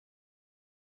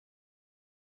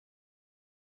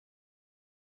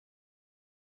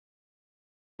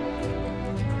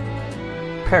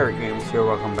Parrot Games here.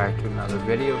 Welcome back to another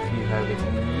video. If you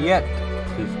haven't yet,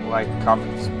 please like,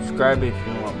 comment, subscribe if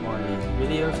you want more of these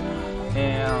videos.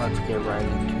 And let's get right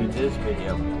into this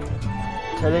video.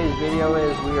 Today's video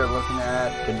is we are looking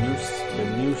at the new skin,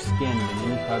 the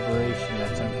new collaboration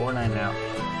that's in Fortnite now.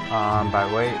 By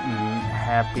the way,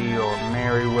 happy or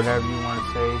merry, whatever you want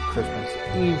to say, Christmas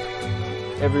Eve,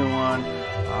 everyone.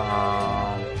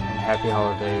 And happy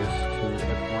holidays to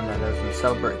everyone that doesn't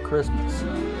celebrate Christmas.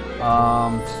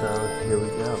 So here we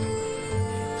go.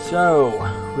 So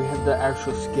we have the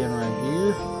actual skin right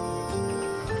here,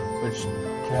 which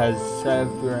has 7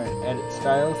 different edit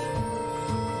styles.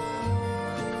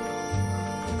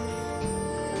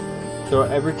 So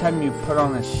every time you put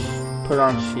on a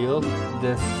shield,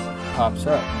 this pops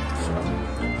up. So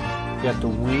you got the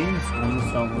wings.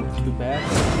 Wings don't look too bad.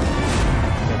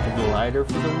 You got the glider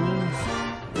for the wings.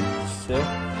 It's sick. I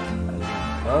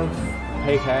love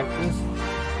pickaxes.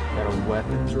 You got a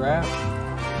weapons wrap.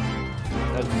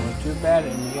 Doesn't look too bad,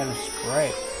 and you got a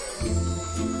spray.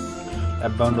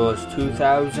 That bundle is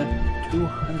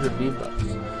 2,200 V-Bucks.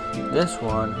 This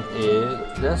one.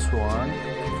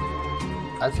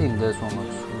 I think this one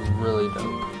looks really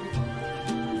dope.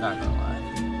 Not gonna lie.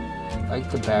 I like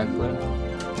the back bling.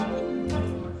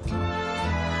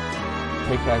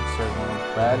 Pickaxe doesn't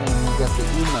look bad, and you got the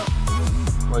emote,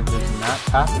 which is not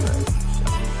copyrighted.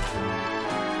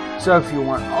 So if you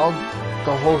want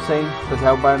the whole thing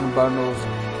without buying the bundles,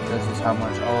 this is how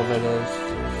much all of it is.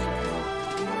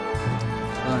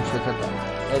 We're gonna check out the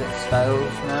edit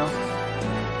styles now.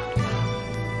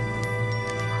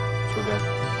 So we got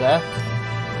that.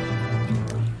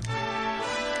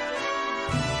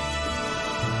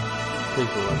 Take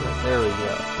a look at it. There we go.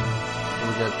 So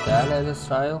we got that edit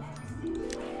style.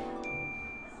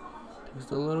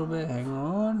 Just a little bit. Hang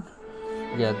on.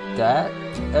 We got that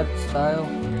edit style.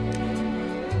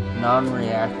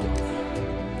 Non-reactive.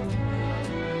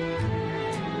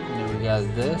 And then we got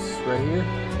this right here.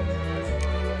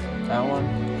 That one.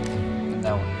 And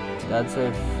that one. That's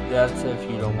if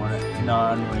you don't want it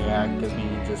non-reactive and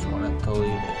you just want it to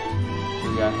leave it.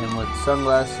 We got him with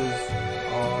sunglasses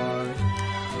on.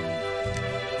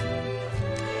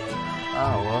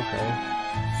 Oh, okay.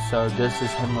 So this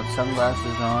is him with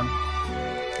sunglasses on.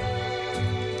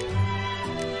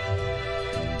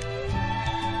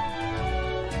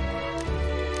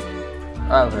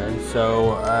 Okay,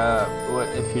 so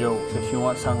if you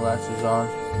want sunglasses on,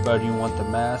 but you want the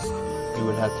mask, you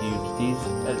would have to use these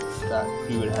edit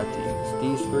styles. You would have to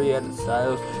use these 3 edit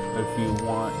styles. But if you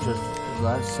want just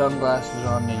sunglasses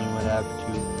on, then you would have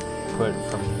to put it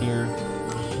from here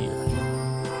to here.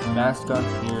 Mask on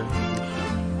here.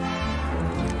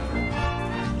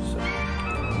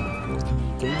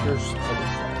 Dangerous edit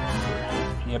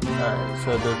styles. Yep. Alright, so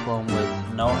there's one with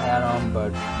no hat on,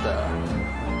 but the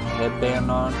headband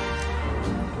on.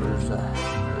 There's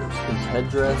his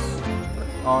headdress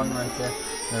on right there.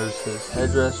 There's his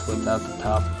headdress without the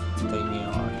top thingy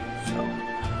on. So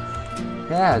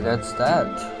yeah, that's that.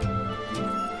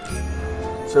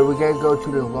 So we gotta go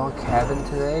to the log cabin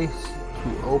today to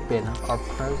open our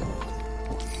present.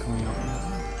 Can we open it?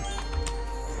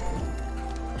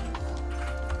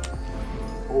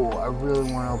 Oh, I really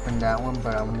want to open that one,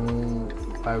 but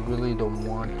I really don't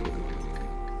want to.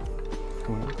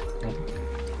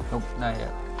 Nope, not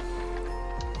yet.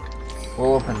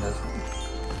 We'll open this one.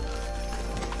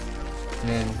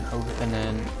 And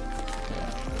then, yeah.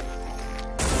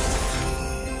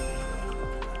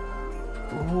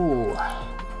 Ooh.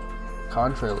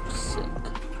 Contrail looks sick.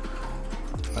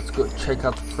 Let's go check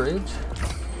out the fridge.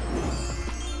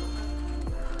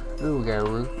 Ooh, we got a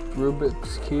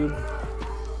Rubik's Cube.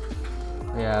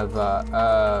 We have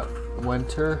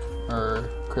winter or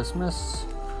Christmas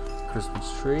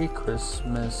tree,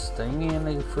 Christmas thingy in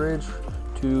the fridge,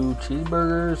 2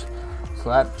 cheeseburgers,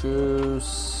 slap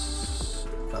juice,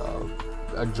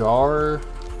 a jar,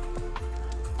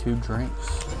 2 drinks.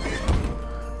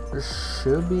 There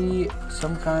should be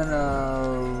some kind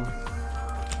of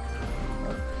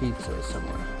pizza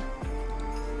somewhere.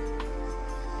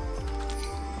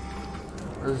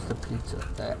 Where's the pizza?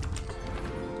 That.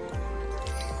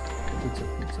 Pizza.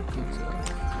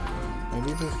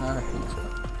 Maybe there's not a pizza.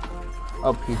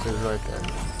 Oh, pizza's right there.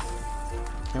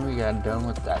 And we got done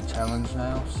with that challenge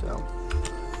now, so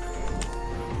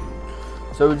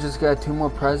we just got 2 more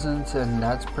presents, and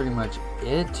that's pretty much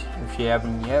it. If you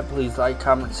haven't yet, please like,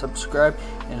 comment, subscribe,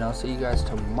 and I'll see you guys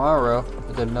tomorrow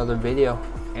with another video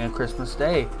and Christmas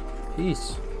Day.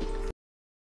 Peace.